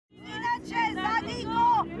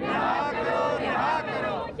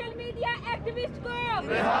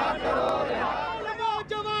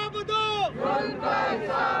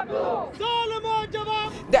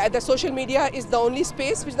the social media is the only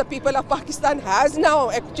space which the people of Pakistan has now.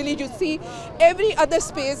 Actually, you see, every other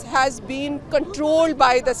space has been controlled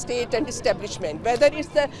by the state and establishment, whether it's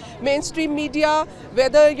the mainstream media,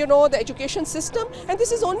 whether, the education system. And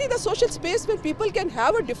this is only the social space where people can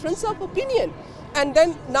have a difference of opinion. And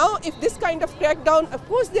then now, if this kind of crackdown, of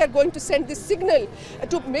course, they are going to send this signal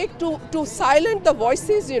to silence the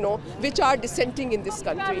voices, which are dissenting in this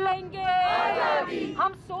country.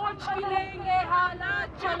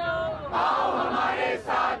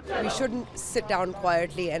 We shouldn't sit down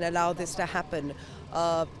quietly and allow this to happen.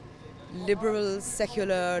 Liberal,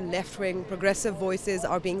 secular, left-wing, progressive voices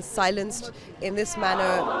are being silenced in this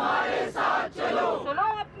manner.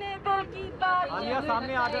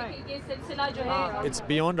 It's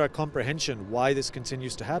beyond our comprehension why this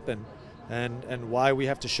continues to happen and why we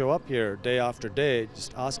have to show up here day after day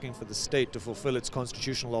just asking for the state to fulfill its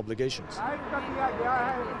constitutional obligations.